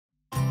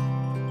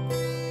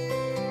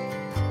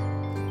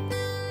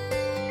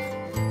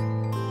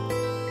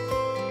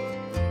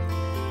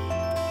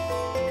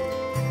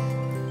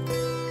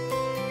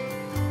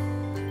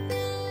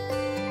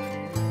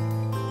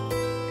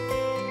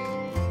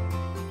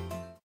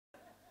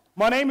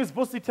My name is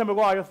Vusi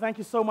Thembekwayo. Thank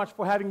you so much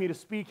for having me to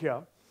speak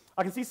here.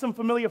 I can see some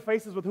familiar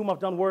faces with whom I've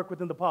done work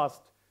with in the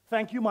past.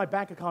 Thank you, my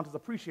bank account has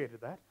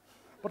appreciated that.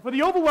 But for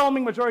the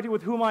overwhelming majority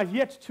with whom I've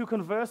yet to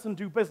converse and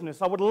do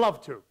business, I would love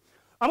to.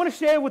 I'm going to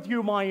share with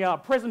you my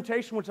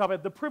presentation, which I've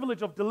had the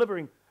privilege of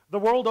delivering the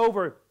world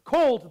over,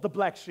 called The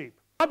Black Sheep.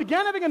 I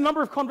began having a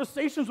number of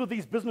conversations with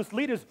these business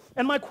leaders,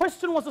 and my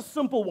question was a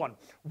simple one.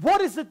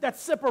 What is it that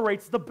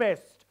separates the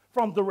best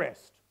from the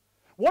rest?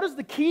 What is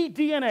the key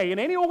DNA in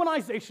any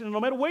organization,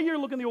 no matter where you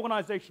look in the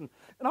organization?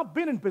 And I've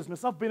been in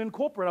business, I've been in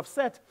corporate, I've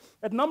sat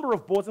at a number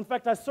of boards. In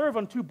fact, I serve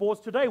on 2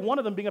 boards today, one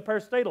of them being a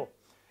parastatal.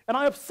 And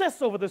I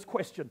obsess over this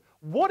question.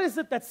 What is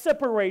it that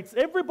separates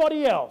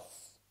everybody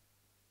else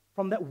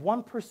from that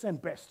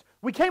 1% best?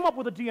 We came up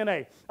with a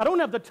DNA. I don't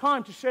have the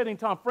time to share the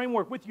entire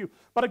framework with you,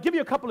 but I'll give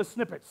you a couple of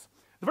snippets.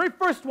 The very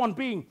first one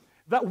being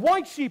that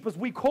white sheep, as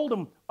we call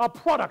them, are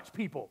product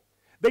people.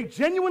 They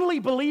genuinely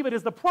believe it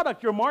is the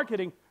product you're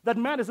marketing that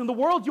matters. In the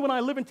world you and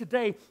I live in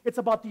today, it's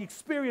about the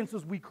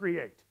experiences we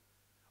create.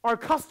 Our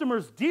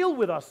customers deal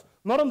with us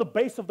not on the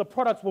base of the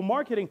products we're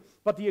marketing,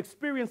 but the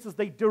experiences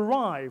they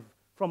derive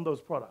from those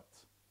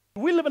products.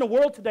 We live in a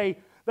world today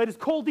that is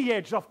called the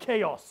edge of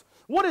chaos.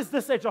 What is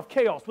this edge of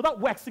chaos? Without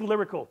waxing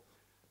lyrical,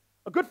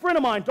 a good friend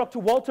of mine, Dr.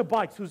 Walter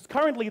Bites, who's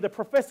currently the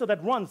professor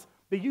that runs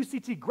the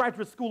UCT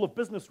Graduate School of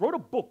Business, wrote a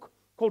book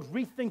called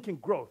Rethinking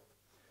Growth.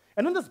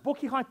 And in this book,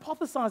 he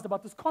hypothesized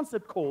about this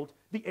concept called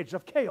the edge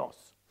of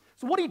chaos.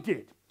 So what he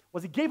did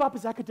was he gave up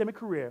his academic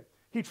career,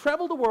 he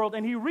traveled the world,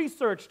 and he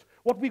researched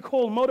what we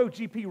call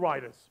MotoGP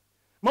riders.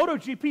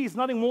 MotoGP is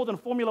nothing more than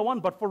Formula One,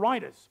 but for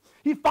riders.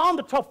 He found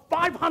the top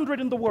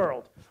 500 in the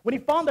world. When he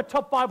found the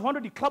top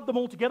 500, he clubbed them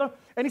all together,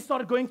 and he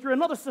started going through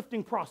another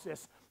sifting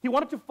process. He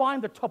wanted to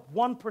find the top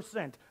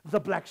 1%, the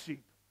black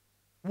sheep.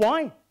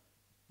 Why?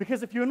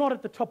 Because if you're not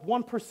at the top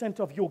 1%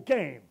 of your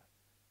game,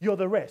 you're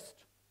the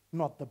rest,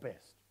 not the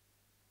best.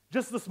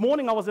 Just this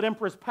morning, I was at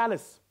Emperor's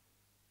Palace.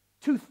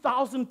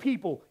 2,000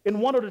 people in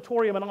one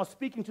auditorium, and I was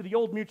speaking to the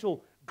Old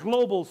Mutual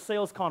Global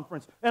Sales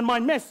Conference. And my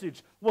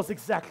message was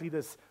exactly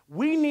this.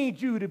 We need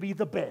you to be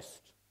the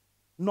best,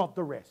 not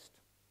the rest.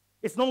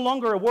 It's no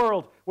longer a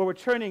world where we're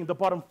churning the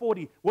bottom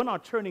 40. We're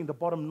not churning the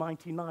bottom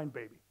 99,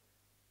 baby.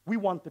 We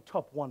want the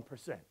top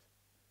 1%.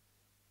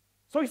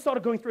 So he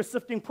started going through a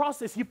sifting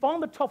process. He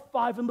found the top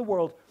 5 in the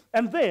world,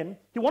 and then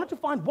he wanted to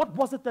find what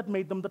was it that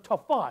made them the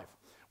top 5.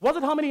 Was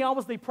it how many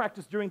hours they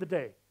practiced during the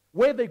day,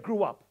 where they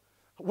grew up,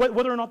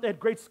 whether or not they had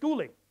great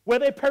schooling, were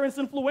their parents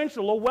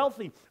influential or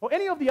wealthy, or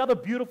any of the other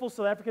beautiful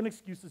South African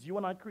excuses you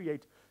and I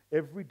create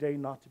every day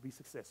not to be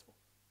successful?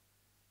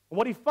 And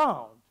what he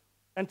found,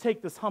 and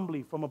take this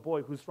humbly from a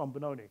boy who's from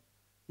Benoni.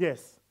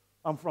 Yes,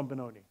 I'm from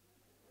Benoni.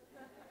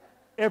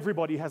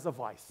 Everybody has a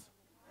vice.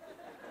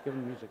 Give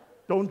me music.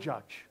 Don't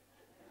judge.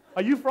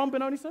 Are you from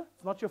Benoni, sir?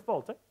 It's not your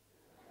fault, eh?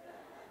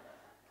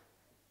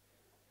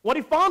 What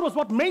he found was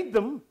what made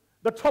them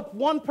the top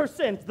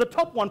 1%. The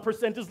top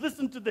 1% is,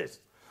 listen to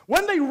this.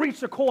 When they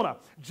reach a corner,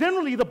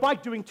 generally the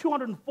bike doing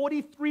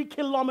 243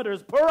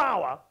 kilometers per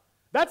hour,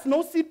 that's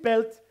no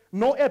seatbelt,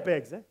 no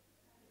airbags. Eh?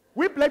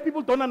 We black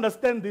people don't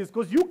understand this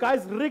because you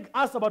guys rig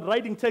us about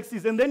riding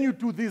taxis and then you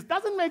do this.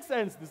 Doesn't make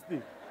sense, this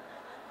thing.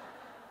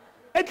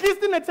 At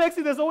least in a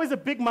taxi, there's always a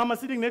big mama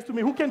sitting next to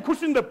me who can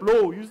cushion the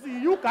blow. You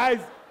see, you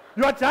guys,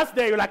 you are just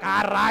there. You're like,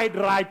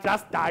 ride,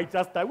 just die,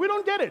 just die. We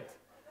don't get it.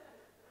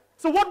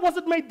 So what was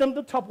it made them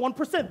the top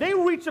 1%? They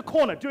reach a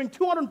corner doing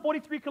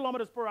 243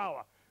 kilometers per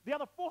hour. The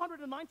other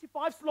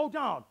 495 slow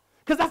down,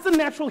 because that's a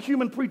natural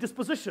human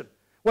predisposition.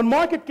 When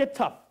markets get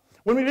tough,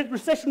 when we hit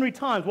recessionary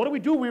times,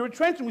 what do? We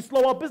retrench and we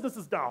slow our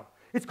businesses down.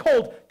 It's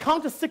called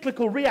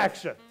counter-cyclical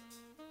reaction.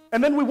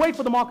 And then we wait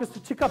for the markets to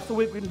tick up so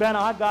we can ban,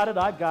 I got it,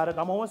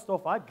 I'm almost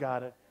off, I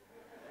got it.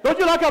 Don't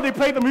you like how they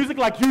play the music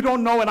like you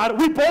don't know and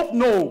we both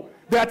know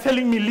they are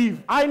telling me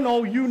leave. I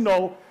know, you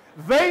know,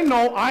 they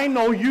know, I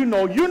know, you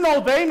know,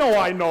 they know,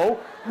 I know,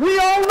 we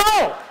all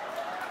know.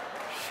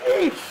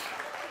 Sheesh.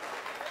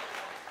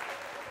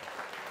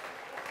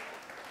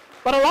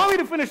 But allow me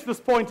to finish this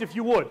point, if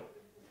you would.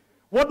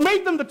 What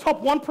made them the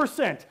top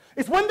 1%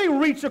 is when they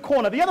reach a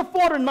corner. The other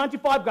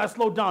 495 guys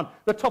slow down.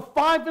 The top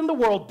 5 in the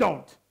world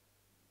don't.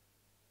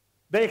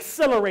 They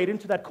accelerate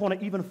into that corner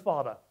even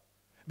farther.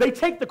 They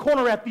take the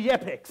corner at the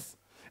apex.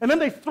 And then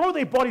they throw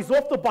their bodies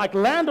off the bike,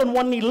 land on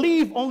one knee,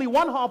 leave only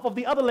one half of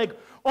the other leg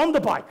on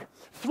the bike.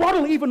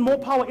 Throttle even more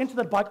power into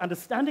that bike,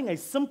 understanding a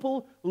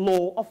simple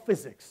law of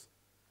physics.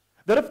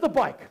 That if the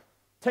bike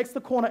takes the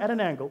corner at an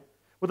angle,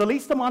 with the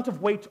least amount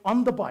of weight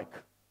on the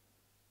bike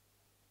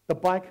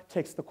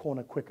takes the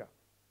corner quicker.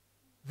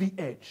 The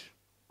edge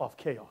of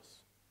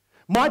chaos.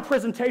 My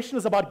presentation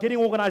is about getting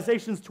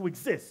organizations to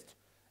exist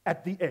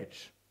at the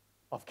edge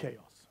of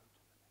chaos.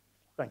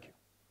 Thank you.